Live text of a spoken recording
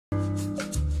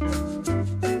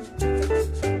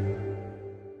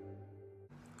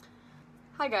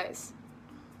Hi guys,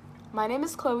 my name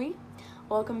is Chloe.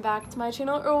 Welcome back to my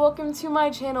channel, or welcome to my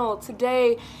channel.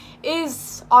 Today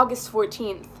is August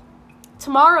 14th.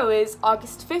 Tomorrow is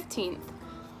August 15th.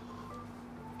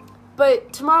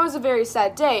 But tomorrow is a very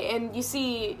sad day, and you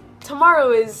see,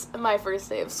 tomorrow is my first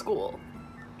day of school.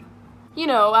 You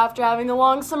know, after having a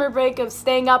long summer break of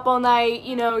staying up all night,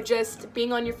 you know, just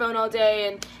being on your phone all day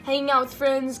and hanging out with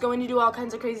friends, going to do all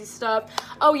kinds of crazy stuff.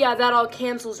 Oh yeah, that all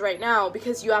cancels right now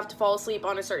because you have to fall asleep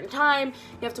on a certain time,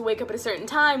 you have to wake up at a certain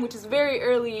time, which is very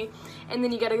early, and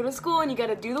then you gotta go to school and you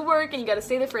gotta do the work and you gotta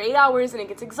stay there for 8 hours and it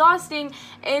gets exhausting,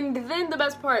 and then the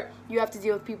best part, you have to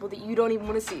deal with people that you don't even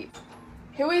want to see.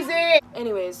 Who is it?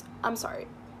 Anyways, I'm sorry.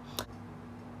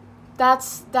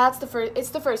 It's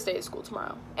the first day of school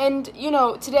tomorrow. And, you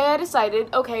know, today I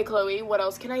decided, okay, Chloe, what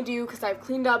else can I do? Because I've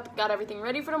cleaned up, got everything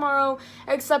ready for tomorrow,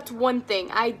 except one thing.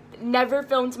 I never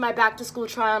filmed my back-to-school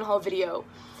try-on haul video,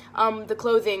 the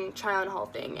clothing try-on haul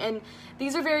thing. And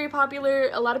these are very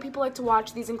popular. A lot of people like to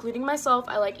watch these, including myself.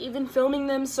 I like even filming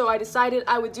them, so I decided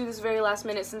I would do this very last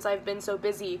minute since I've been so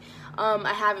busy.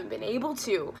 I haven't been able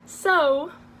to.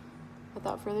 So,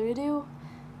 without further ado,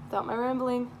 without my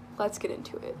rambling, let's get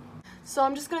into it. So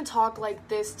I'm just going to talk like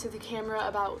this to the camera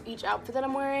about each outfit that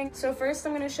I'm wearing. So first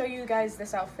I'm going to show you guys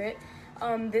this outfit.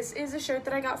 This is a shirt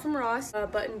that I got from Ross,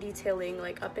 button detailing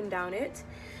like up and down it.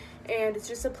 And it's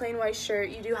just a plain white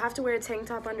shirt. You do have to wear a tank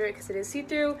top under it because it is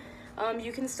see-through.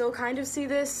 You can still kind of see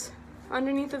this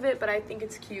underneath of it, but I think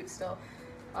it's cute still.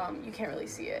 You can't really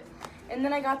see it. And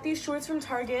then I got these shorts from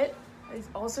Target. I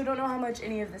also don't know how much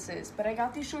any of this is, but I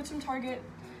got these shorts from Target.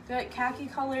 They're like khaki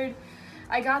colored.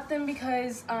 I got them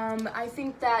because I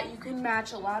think that you can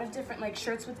match a lot of different like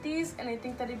shirts with these, and I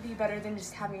think that it'd be better than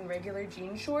just having regular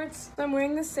jean shorts. So I'm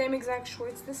wearing the same exact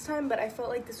shorts this time, but I felt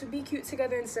like this would be cute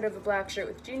together instead of a black shirt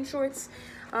with jean shorts.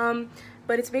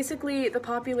 But it's basically the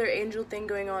popular angel thing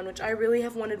going on, which I really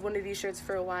have wanted one of these shirts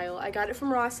for a while. I got it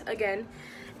from Ross again,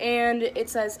 and it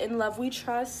says "In Love We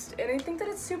Trust," and I think that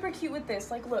it's super cute with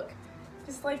this. Like, look.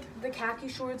 Just like the khaki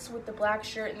shorts with the black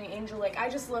shirt and the angel, like I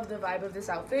just love the vibe of this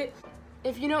outfit.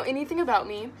 If you know anything about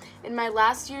me, in my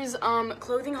last year's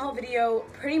clothing haul video,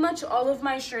 pretty much all of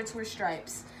my shirts were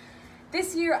stripes.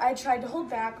 This year I tried to hold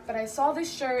back, but I saw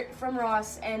this shirt from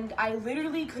Ross and I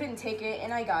literally couldn't take it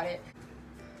and I got it.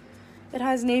 It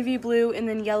has navy blue and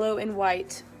then yellow and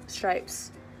white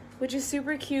stripes, which is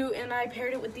super cute, and I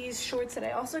paired it with these shorts that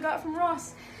I also got from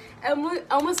Ross. And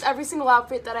almost every single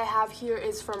outfit that I have here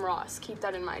is from Ross, keep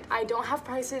that in mind. I don't have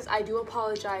prices, I do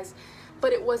apologize,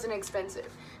 but it wasn't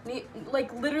expensive.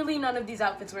 Like, literally none of these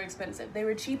outfits were expensive. They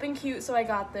were cheap and cute, so I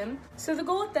got them. So the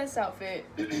goal with this outfit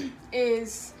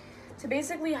is to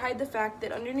basically hide the fact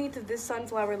that underneath of this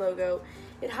sunflower logo,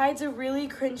 it hides a really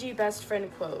cringy best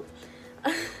friend quote.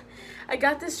 I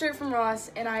got this shirt from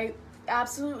Ross, and I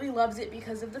absolutely loved it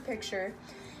because of the picture.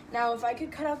 Now, if I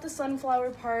could cut out the sunflower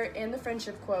part and the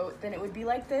friendship quote, then it would be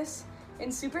like this,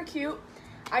 and super cute.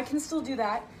 I can still do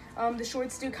that. The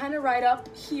shorts do kind of ride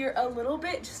up here a little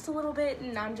bit, just a little bit,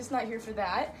 and I'm just not here for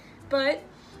that. But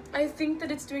I think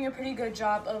that it's doing a pretty good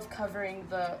job of covering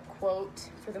the quote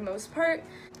for the most part.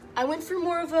 I went for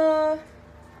more of a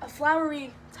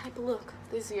flowery type of look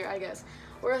this year, I guess,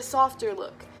 or a softer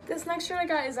look. This next shirt I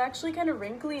got is actually kind of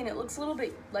wrinkly, and it looks a little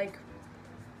bit, like,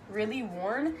 really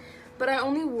worn. But I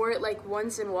only wore it like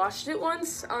once and washed it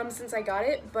once since I got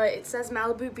it, but it says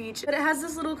Malibu Beach. But it has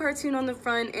this little cartoon on the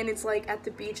front, and it's like at the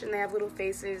beach and they have little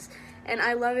faces, and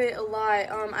I love it a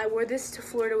lot. I wore this to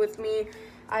Florida with me.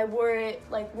 I wore it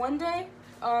like one day,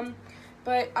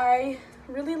 but I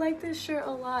really like this shirt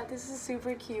a lot. This is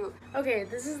super cute. Okay,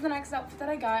 this is the next outfit that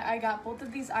I got. I got both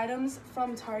of these items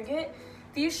from Target.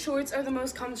 These shorts are the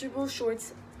most comfortable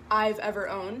shorts I've ever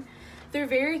owned. They're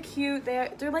very cute.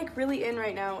 They're like really in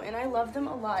right now, and I love them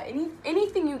a lot.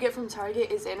 Anything you get from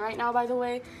Target is in right now, by the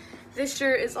way. This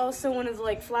shirt is also one of the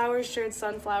like flowers shirts,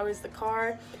 sunflowers, the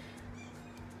car.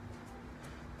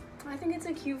 I think it's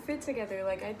a cute fit together.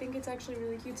 Like, I think it's actually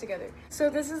really cute together. So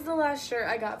this is the last shirt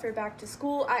I got for back to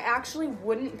school. I actually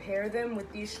wouldn't pair them with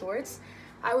these shorts.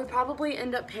 I would probably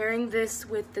end up pairing this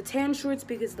with the tan shorts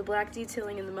because the black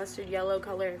detailing and the mustard yellow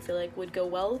color I feel like would go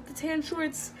well with the tan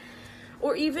shorts.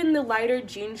 Or even the lighter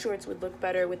jean shorts would look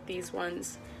better with these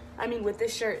ones. I mean, with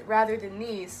this shirt rather than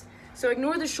these. So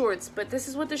ignore the shorts, but this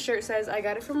is what the shirt says. I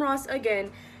got it from Ross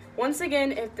again. Once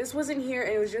again, if this wasn't here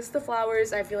and it was just the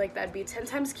flowers, I feel like that'd be 10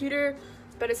 times cuter,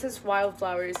 but it says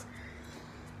wildflowers.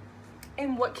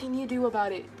 And what can you do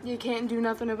about it? You can't do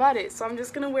nothing about it. So I'm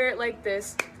just gonna wear it like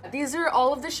this. These are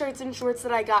all of the shirts and shorts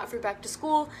that I got for back to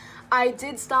school. I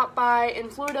did stop by in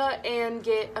Florida and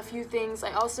get a few things.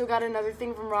 I also got another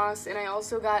thing from Ross, and I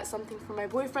also got something for my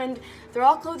boyfriend. They're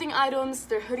all clothing items,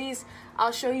 they're hoodies.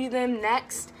 I'll show you them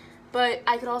next, but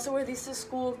I could also wear these to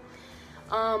school.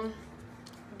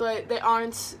 But they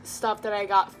aren't stuff that I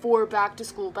got for back to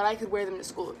school, but I could wear them to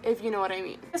school, if you know what I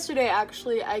mean. Yesterday,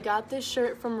 actually, I got this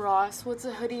shirt from Ross. What's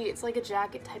a hoodie? It's like a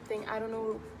jacket type thing. I don't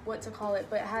know what to call it,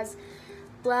 but it has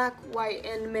black, white,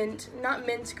 and mint, not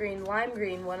mint green, lime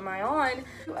green. What am I on?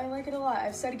 I like it a lot.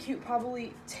 I've said cute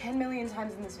probably 10 million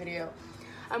times in this video.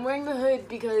 I'm wearing the hood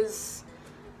because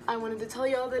I wanted to tell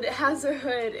y'all that it has a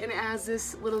hood, and it has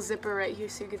this little zipper right here,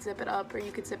 so you could zip it up or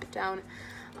you could zip it down.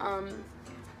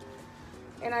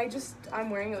 And I'm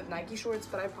wearing it with Nike shorts,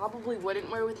 but I probably wouldn't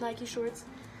wear it with Nike shorts.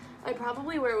 I'd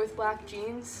probably wear it with black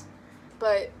jeans,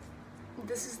 but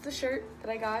this is the shirt that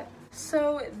I got.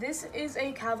 So this is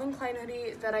a Calvin Klein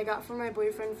hoodie that I got from my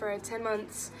boyfriend for 10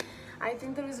 months. I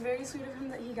think that it was very sweet of him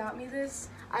that he got me this.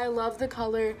 I love the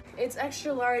color. It's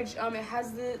extra large. It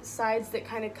has the sides that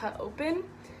kind of cut open,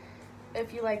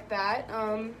 if you like that.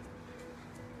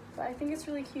 But I think it's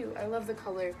really cute. I love the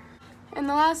color. And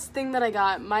the last thing that I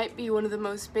got might be one of the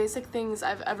most basic things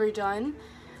I've ever done,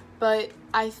 but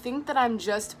I think that I'm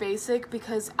just basic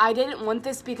because I didn't want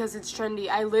this because it's trendy.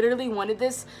 I literally wanted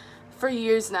this for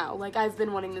years now. Like, I've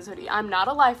been wanting this hoodie. I'm not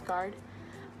a lifeguard,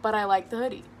 but I like the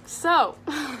hoodie. So,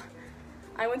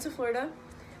 I went to Florida,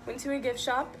 went to a gift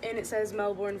shop, and it says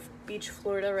Melbourne Beach,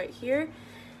 Florida right here.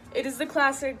 It is the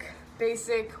classic,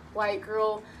 basic, white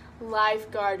girl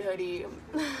lifeguard hoodie.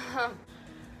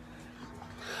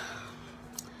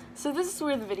 So this is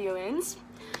where the video ends.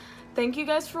 Thank you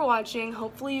guys for watching.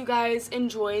 Hopefully you guys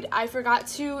enjoyed. I forgot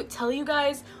to tell you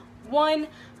guys, one,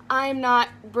 I'm not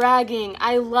bragging.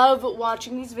 I love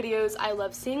watching these videos. I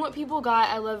love seeing what people got.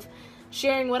 I love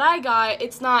sharing what I got.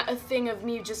 It's not a thing of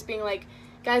me just being like,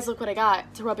 guys, look what I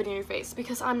got, to rub it in your face,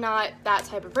 because I'm not that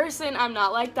type of person. I'm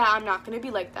not like that. I'm not gonna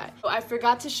be like that. I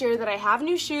forgot to share that I have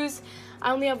new shoes.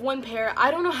 I only have one pair.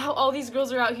 I don't know how all these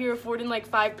girls are out here affording like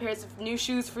 5 pairs of new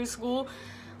shoes for school.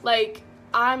 Like,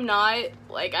 I'm not.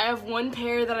 Like, I have one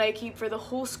pair that I keep for the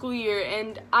whole school year,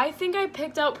 and I think I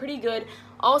picked out pretty good.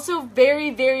 Also very,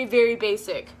 very, very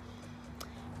basic.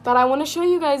 But I want to show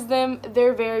you guys them.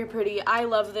 They're very pretty. I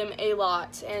love them a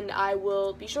lot, and I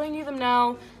will be showing you them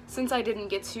now since I didn't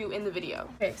get to in the video.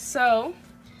 Okay, so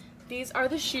these are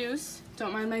the shoes.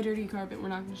 Don't mind my dirty carpet. We're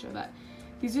not going to show that.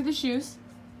 These are the shoes.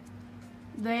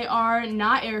 They are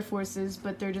not Air Forces,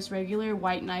 but they're just regular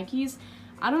white Nikes.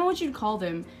 I don't know what you'd call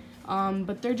them,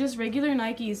 but they're just regular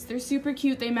Nikes. They're super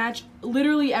cute. They match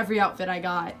literally every outfit I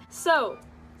got. So,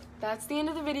 that's the end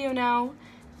of the video now.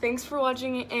 Thanks for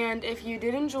watching, and if you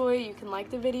did enjoy, you can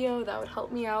like the video. That would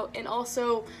help me out. And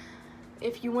also,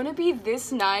 if you want to be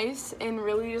this nice and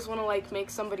really just want to like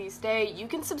make somebody's day, you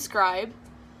can subscribe.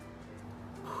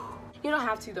 You don't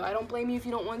have to though. I don't blame you if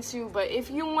you don't want to, but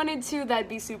if you wanted to, that'd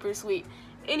be super sweet.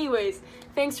 Anyways,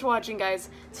 thanks for watching,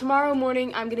 guys. Tomorrow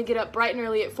morning, I'm gonna get up bright and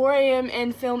early at 4 a.m.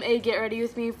 and film a Get Ready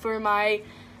With Me for my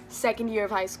 2nd year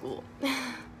of high school.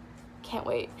 Can't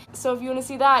wait. So if you want to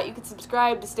see that, you can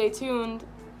subscribe to stay tuned.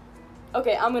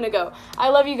 Okay, I'm gonna go. I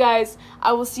love you guys.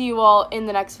 I will see you all in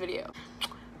the next video.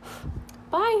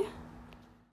 Bye.